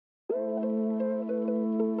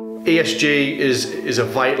ESG is a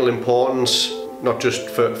vital importance, not just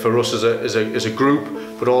for us as a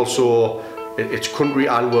group, but also it's country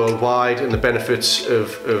and worldwide, and the benefits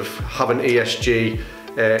of having ESG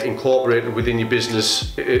incorporated within your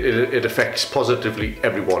business, it affects positively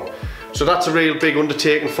everyone. So that's a real big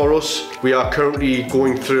undertaking for us. We are currently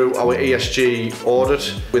going through our ESG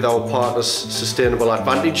audit with our partners Sustainable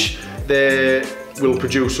Advantage. They will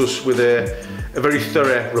produce us with a very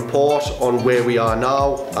thorough report on where we are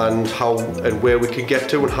now and where we can get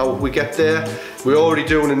to and how we get there. We're already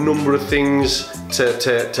doing a number of things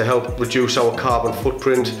to help reduce our carbon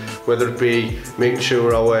footprint, whether it be making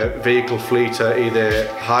sure our vehicle fleet are either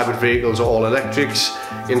hybrid vehicles or all electrics,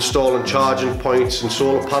 installing charging points and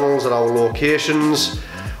solar panels at our locations.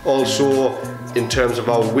 Also, in terms of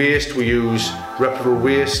our waste, we use reputable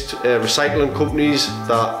waste recycling companies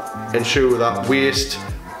that ensure that waste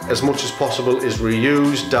as much as possible is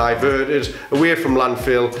reused, diverted, away from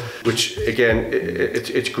landfill, which again,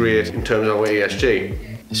 it's great in terms of our ESG.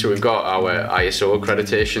 So we've got our ISO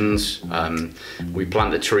accreditations. We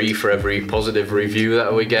plant a tree for every positive review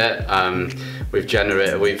that we get. We've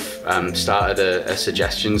started a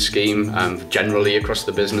suggestion scheme generally across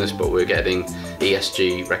the business, but we're getting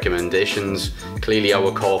ESG recommendations. Clearly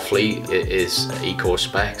our core fleet is eco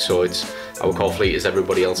spec, so our core fleet is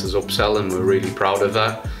everybody else's upsell, and we're really proud of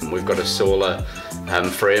that. We've got a solar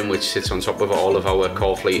frame which sits on top of all of our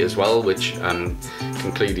core fleet as well, which can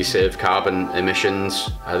clearly save carbon emissions.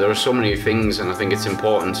 There are so many things, and I think it's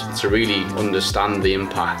important to really understand the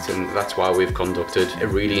impact, and that's why we've conducted a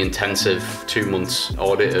really intensive 2 months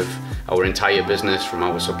audit of our entire business, from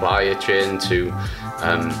our supplier chain to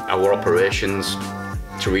our operations,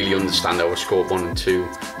 to really understand our scope 1 and 2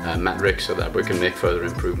 metrics so that we can make further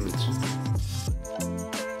improvements.